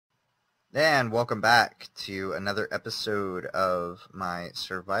And welcome back to another episode of my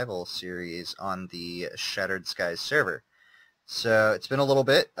survival series on the Shattered Skies server. So it's been a little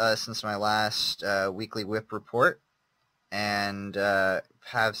bit since my last weekly whip report, and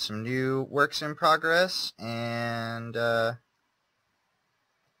have some new works in progress and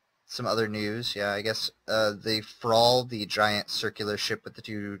some other news. Yeah, I guess the Frawl, the giant circular ship with the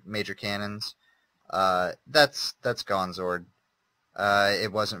two major cannons, that's gone, Zord.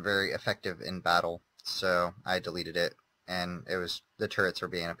 It wasn't very effective in battle, so I deleted it, and the turrets were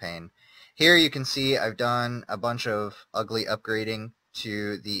being a pain. Here you can see I've done a bunch of ugly upgrading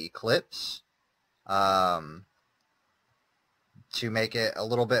to the Eclipse to make it a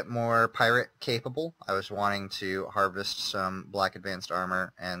little bit more pirate capable. I was wanting to harvest some black advanced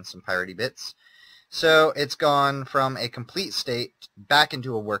armor and some piratey bits. So it's gone from a complete state back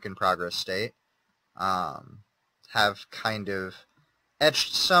into a work in progress state. Have kind of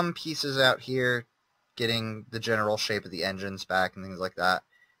etched some pieces out here, getting the general shape of the engines back and things like that.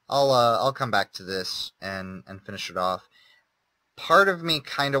 I'll come back to this and finish it off. Part of me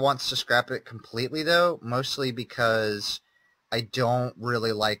kind of wants to scrap it completely, though, mostly because I don't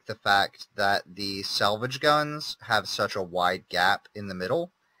really like the fact that the salvage guns have such a wide gap in the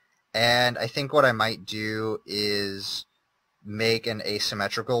middle. And I think what I might do is make an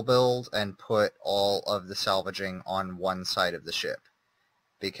asymmetrical build and put all of the salvaging on one side of the ship,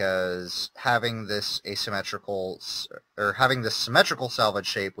 because having this symmetrical salvage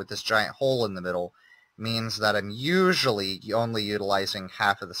shape with this giant hole in the middle means that I'm usually only utilizing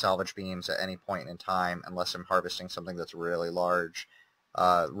half of the salvage beams at any point in time, unless I'm harvesting something that's really large,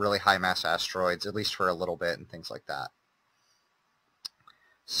 really high mass asteroids, at least for a little bit, and things like that.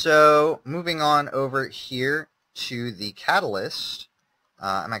 So moving on over here to the catalyst,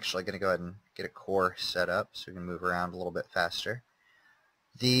 I'm actually going to go ahead and get a core set up so we can move around a little bit faster.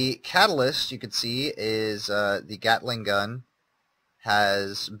 The catalyst, you can see, is the Gatling gun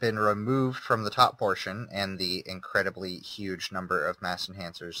has been removed from the top portion, and the incredibly huge number of mass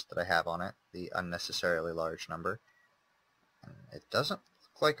enhancers that I have on it, the unnecessarily large number. And it doesn't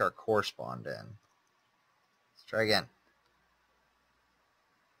look like our core spawned in. Let's try again.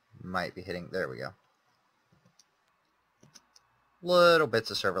 Might be hitting, there we go. Little bits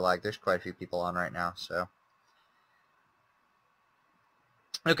of server lag. There's quite a few people on right now, so.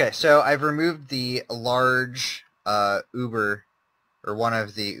 Okay, so I've removed the large Uber, or one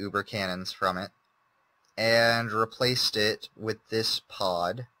of the Uber cannons from it, and replaced it with this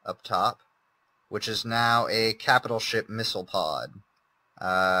pod up top, which is now a capital ship missile pod.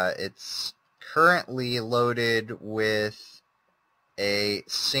 It's currently loaded with a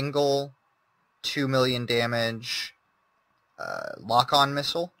single 2 million damage lock-on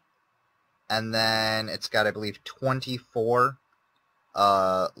missile, and then it's got, I believe, 24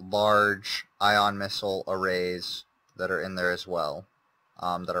 large ion missile arrays that are in there as well,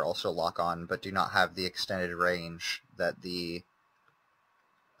 that are also lock-on, but do not have the extended range that the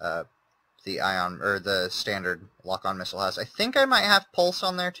ion, or the standard lock-on missile has. I think I might have pulse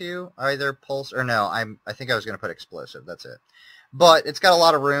on there too, either pulse, or no, I think I was going to put explosive, that's it. But it's got a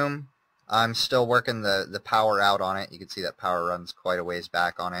lot of room. I'm still working the power out on it. You can see that power runs quite a ways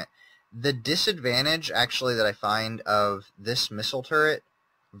back on it. The disadvantage, actually, that I find of this missile turret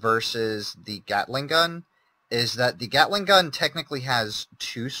versus the Gatling gun is that the Gatling gun technically has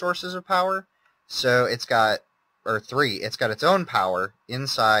two sources of power. So it's got, or three, it's got its own power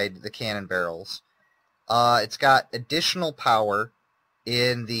inside the cannon barrels. It's got additional power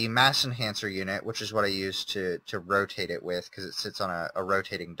in the mass enhancer unit, which is what I use to rotate it with, because it sits on a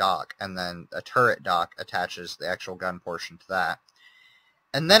rotating dock, and then a turret dock attaches the actual gun portion to that.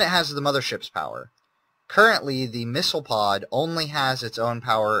 And then it has the mothership's power. Currently, the missile pod only has its own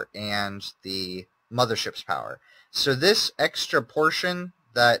power and the mothership's power. So this extra portion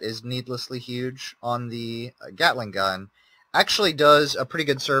that is needlessly huge on the Gatling gun actually does a pretty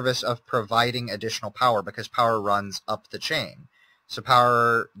good service of providing additional power, because power runs up the chain. So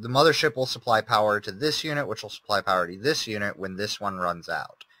the mothership will supply power to this unit, which will supply power to this unit when this one runs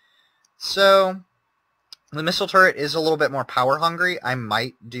out. So the missile turret is a little bit more power hungry. I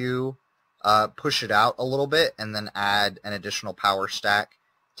might do push it out a little bit and then add an additional power stack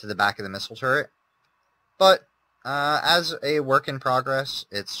to the back of the missile turret. But as a work in progress,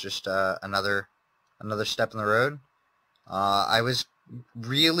 it's just another step in the road. I was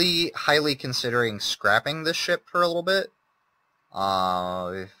really highly considering scrapping this ship for a little bit.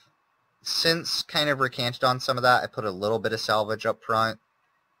 Since kind of recanted on some of that, I put a little bit of salvage up front.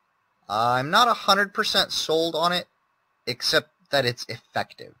 I'm not 100% sold on it, except that it's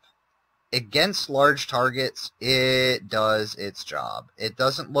effective. against large targets, it does its job. It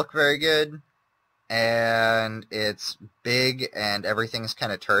doesn't look very good, and it's big, and everything's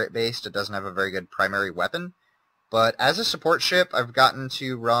kind of turret-based. It doesn't have a very good primary weapon. But as a support ship, I've gotten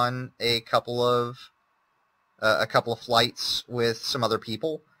to run a couple of flights with some other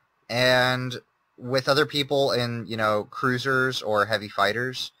people, and with other people in, you know, cruisers or heavy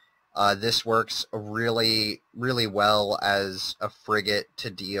fighters, this works really, really well as a frigate to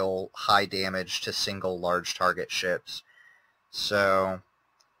deal high damage to single large target ships. So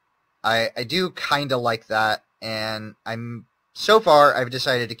I do kind of like that, and so far I've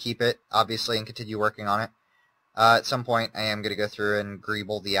decided to keep it, obviously, and continue working on it. At some point, I am going to go through and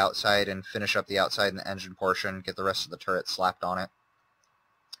greeble the outside and finish up the outside and the engine portion, get the rest of the turret slapped on it.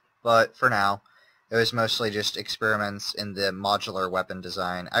 But for now, it was mostly just experiments in the modular weapon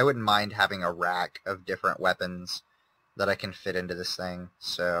design. I wouldn't mind having a rack of different weapons that I can fit into this thing.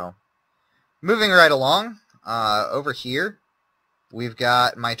 So, moving right along, over here, we've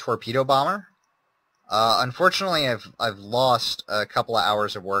got my torpedo bomber. Unfortunately, I've lost a couple of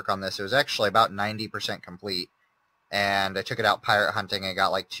hours of work on this. It was actually about 90% complete, and I took it out pirate hunting and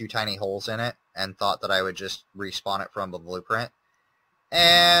got like 2 tiny holes in it, and thought that I would just respawn it from the blueprint,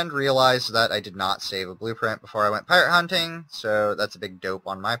 and realized that I did not save a blueprint before I went pirate hunting, so that's a big dope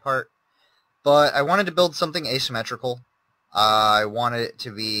on my part. But I wanted to build something asymmetrical. I wanted it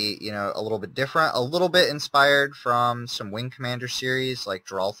to be, you know, a little bit different, a little bit inspired from some Wing Commander series like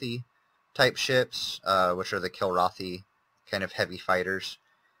Dralthi type ships, which are the Kilrathi kind of heavy fighters.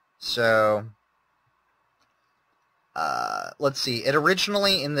 So, let's see. It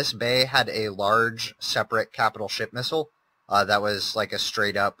originally in this bay had a large separate capital ship missile that was like a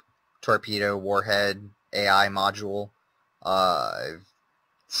straight up torpedo warhead AI module. I've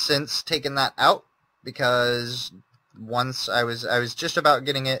since taken that out because once I was just about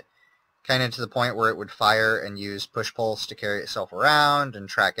getting it kind of to the point where it would fire and use push-pulse to carry itself around and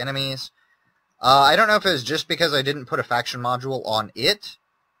track enemies. I don't know if it was just because I didn't put a faction module on it,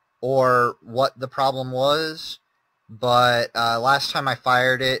 or what the problem was, but last time I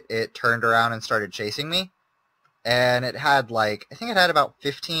fired it, it turned around and started chasing me, and it had like, I think it had about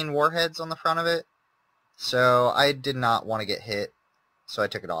 15 warheads on the front of it, so I did not want to get hit, so I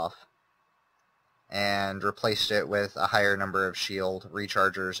took it off and replaced it with a higher number of shield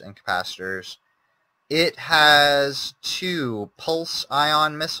rechargers and capacitors. It has 2 pulse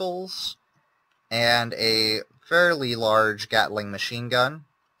ion missiles and a fairly large Gatling machine gun.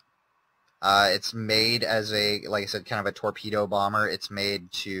 It's made as a, like I said, kind of a torpedo bomber. It's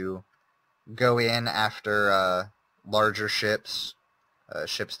made to go in after larger ships,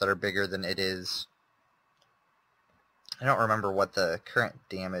 ships that are bigger than it is. I don't remember what the current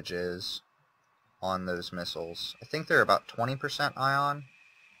damage is on those missiles. I think they're about 20% ion.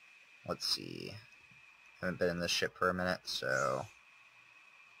 Let's see. I haven't been in this ship for a minute, so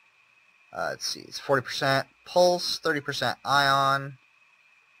let's see. It's 40% pulse, 30% ion,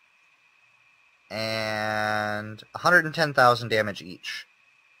 and 110,000 damage each.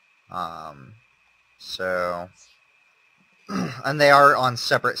 So, and they are on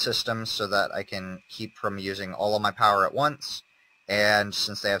separate systems so that I can keep from using all of my power at once. And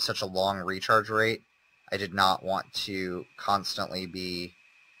since they have such a long recharge rate, I did not want to constantly be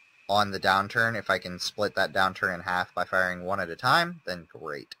on the downturn. If I can split that downturn in half by firing one at a time, then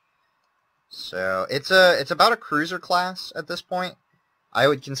great. So it's about a cruiser class at this point. I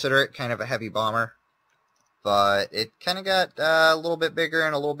would consider it kind of a heavy bomber, but it kind of got a little bit bigger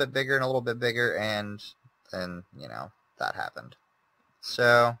and a little bit bigger and a little bit bigger, and then, you know, that happened.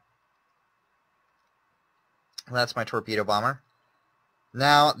 So that's my torpedo bomber.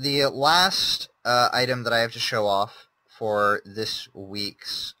 Now, the last item that I have to show off for this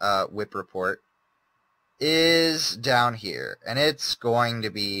week's whip report is down here, and it's going to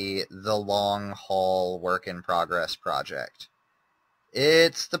be the long haul work in progress project.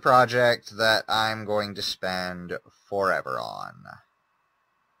 It's the project that I'm going to spend forever on.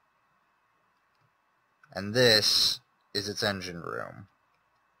 And this is its engine room.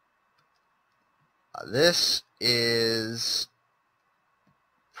 This is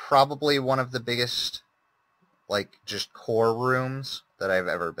probably one of the biggest, like, just core rooms that I've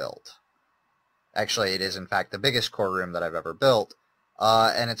ever built. Actually, it is, in fact, the biggest core room that I've ever built,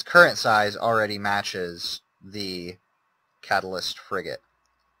 and its current size already matches the Catalyst frigate.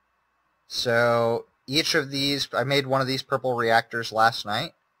 So, each of these, I made one of these purple reactors last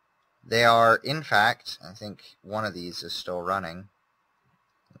night. They are, in fact, I think one of these is still running.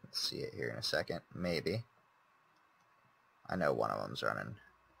 Let's see it here in a second, maybe. I know one of them's running.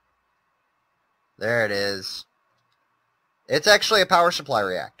 There it is. It's actually a power supply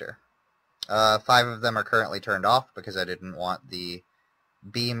reactor. 5 of them are currently turned off because I didn't want the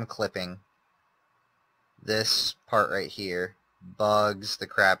beam clipping. This part right here bugs the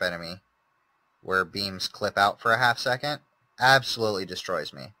crap out of me, where beams clip out for a half second. Absolutely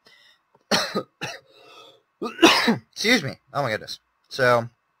destroys me. Excuse me. Oh my goodness. So,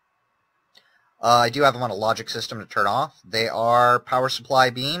 I do have them on a logic system to turn off. They are power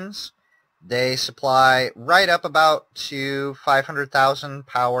supply beams. They supply right up about to 500,000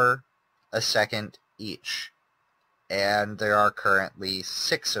 power a second each. And there are currently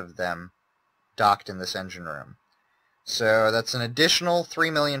 6 of them docked in this engine room. So that's an additional 3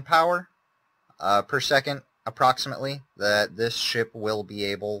 million power per second, approximately, that this ship will be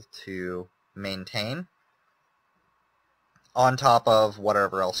able to maintain, on top of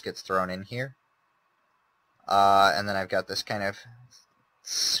whatever else gets thrown in here. And then I've got this kind of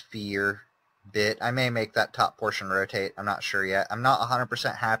sphere bit. I may make that top portion rotate. I'm not sure yet. I'm not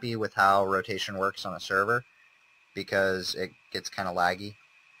 100% happy with how rotation works on a server, because it gets kind of laggy.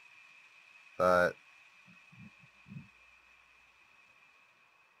 But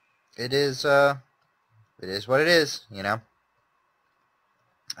it is what it is, you know.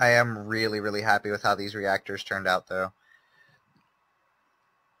 I am really, really happy with how these reactors turned out, though.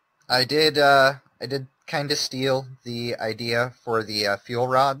 I did kind of steal the idea for the fuel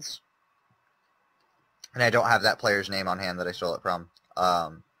rods, and I don't have that player's name on hand that I stole it from.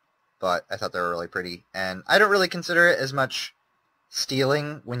 But I thought they were really pretty, and I don't really consider it as much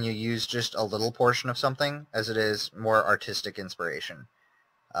stealing when you use just a little portion of something as it is more artistic inspiration.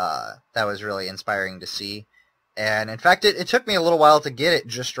 That was really inspiring to see. And in fact, it took me a little while to get it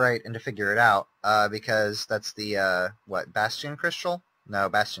just right and to figure it out, because that's the, what, Bastion crystal? No,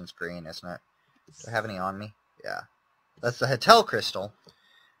 Bastion's green, isn't it? Do I have any on me? Yeah. That's the Hatel crystal.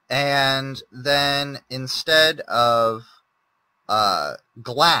 And then instead of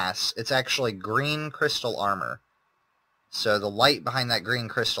glass, it's actually green crystal armor. So the light behind that green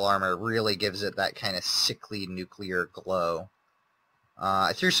crystal armor really gives it that kind of sickly nuclear glow.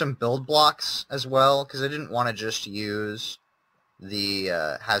 I threw some build blocks as well, because I didn't want to just use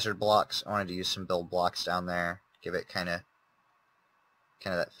the hazard blocks. I wanted to use some build blocks down there, give it kind of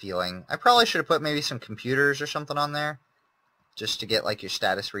that feeling. I probably should have put maybe some computers or something on there, just to get like your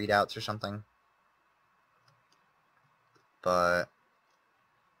status readouts or something. But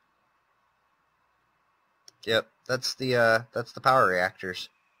yep, that's the power reactors.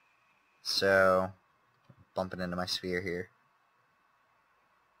 So, bumping into my sphere here.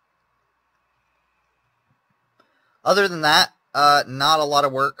 Other than that, not a lot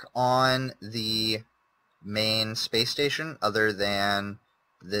of work on the main space station, other than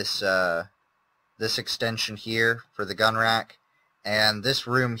this this extension here for the gun rack, and this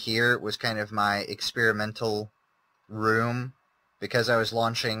room here was kind of my experimental room, because I was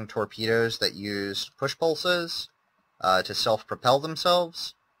launching torpedoes that used push pulses to self-propel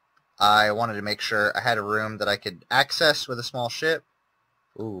themselves. I wanted to make sure I had a room that I could access with a small ship.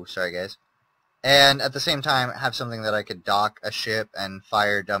 Ooh, sorry guys. And at the same time, have something that I could dock a ship and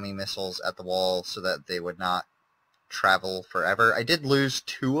fire dummy missiles at the wall so that they would not travel forever. I did lose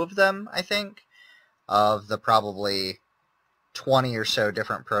 2 of them, I think, of the probably 20 or so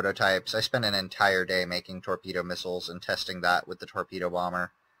different prototypes. I spent an entire day making torpedo missiles and testing that with the torpedo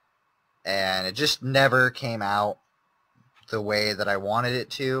bomber. And it just never came out the way that I wanted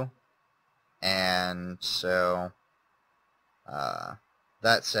it to. And so,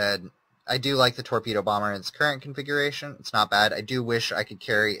 that said, I do like the torpedo bomber in its current configuration. It's not bad. I do wish I could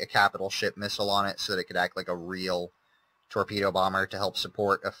carry a capital ship missile on it so that it could act like a real torpedo bomber to help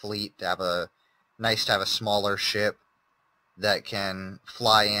support a fleet, to have a nice to have a smaller ship that can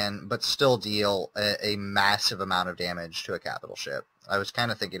fly in but still deal a massive amount of damage to a capital ship. I was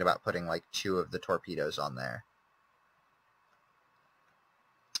kind of thinking about putting like 2 of the torpedoes on there.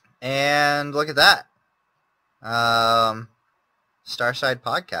 And look at that. Starside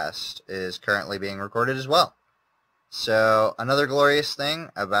Podcast is currently being recorded as well. So another glorious thing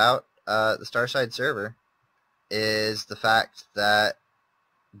about the Starside server is the fact that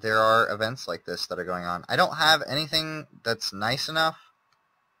there are events like this that are going on. I don't have anything that's nice enough,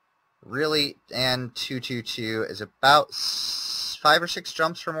 really, and 222 is about 5 or 6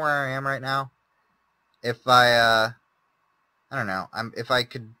 jumps from where I am right now. If I don't know, if I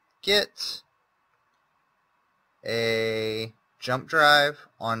could get a jump drive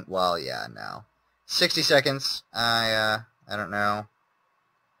on, well, yeah, no. 60 seconds, I don't know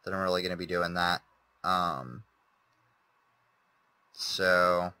that I'm really going to be doing that.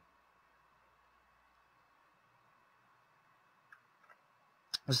 So,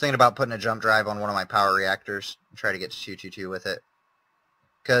 I was thinking about putting a jump drive on one of my power reactors and try to get to 222 with it.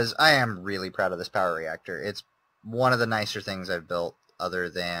 because I am really proud of this power reactor. It's one of the nicer things I've built, other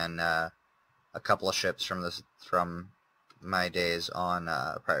than a couple of ships from my days on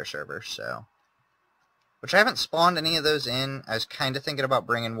prior servers. So, which I haven't spawned any of those in. I was kind of thinking about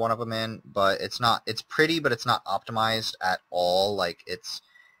bringing one of them in, but it's not. It's pretty, but it's not optimized at all. Like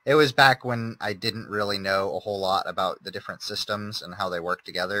it was back when I didn't really know a whole lot about the different systems and how they work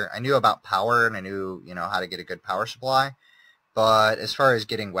together. I knew about power, and I knew, how to get a good power supply. But as far as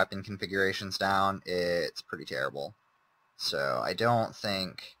getting weapon configurations down, it's pretty terrible. So I don't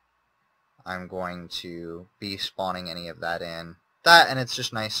think I'm going to be spawning any of that in. That, and it's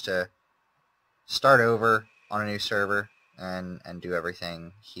just nice to start over on a new server and do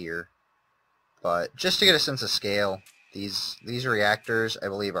everything here. But just to get a sense of scale, these reactors, I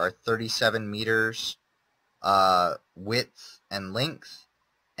believe, are 37 meters width and length,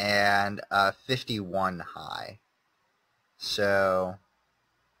 and 51 high. So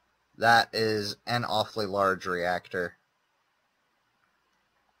that is an awfully large reactor.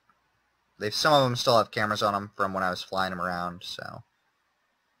 Some of them still have cameras on them from when I was flying them around, so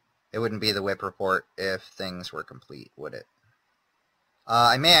it wouldn't be the whip report if things were complete, would it?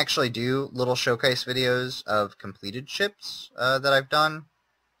 I may actually do little showcase videos of completed ships that I've done.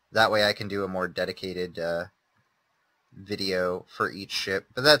 That way I can do a more dedicated video for each ship.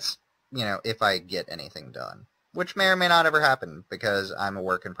 But that's, if I get anything done. Which may or may not ever happen, because I'm a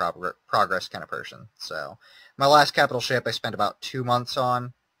work in progress kind of person. So, my last capital ship I spent about 2 months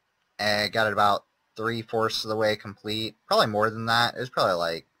on. And I got it about 3/4 of the way complete. Probably more than that. It was probably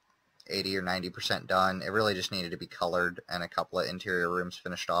like 80 or 90% done. It really just needed to be colored and a couple of interior rooms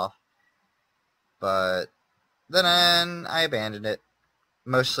finished off. But then I abandoned it,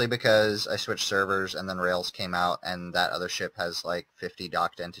 mostly because I switched servers and then Rails came out, and that other ship has like 50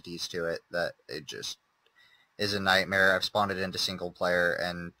 docked entities to it that it just is a nightmare. I've spawned it into single player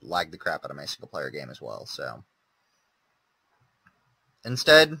and lagged the crap out of my single player game as well. So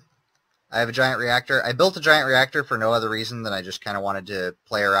instead, I have a giant reactor. I built a giant reactor for no other reason than I just kind of wanted to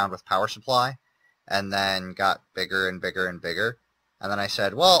play around with power supply, and then got bigger and bigger and bigger. And then I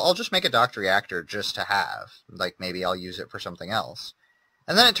said, well, I'll just make a docked reactor just to have. Like, maybe I'll use it for something else.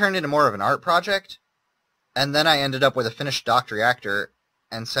 And then it turned into more of an art project. And then I ended up with a finished docked reactor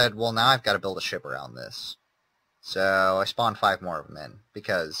and said, well, now I've got to build a ship around this. So I spawned 5 more of them in,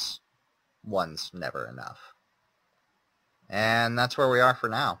 because one's never enough. And that's where we are for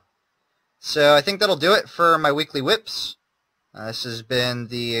now. So I think that'll do it for my weekly whips. This has been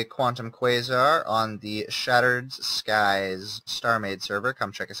the Quantum Quasar on the Shattered Skies StarMade server.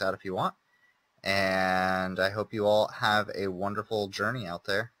 Come check us out if you want. And I hope you all have a wonderful journey out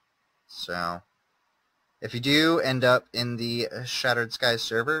there. So if you do end up in the Shattered Skies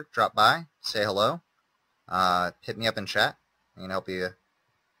server, drop by, say hello, hit me up in chat. I can help you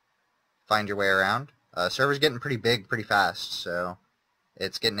find your way around. Server's getting pretty big pretty fast, so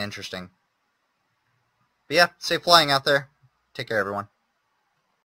it's getting interesting. But yeah, safe flying out there. Take care, everyone.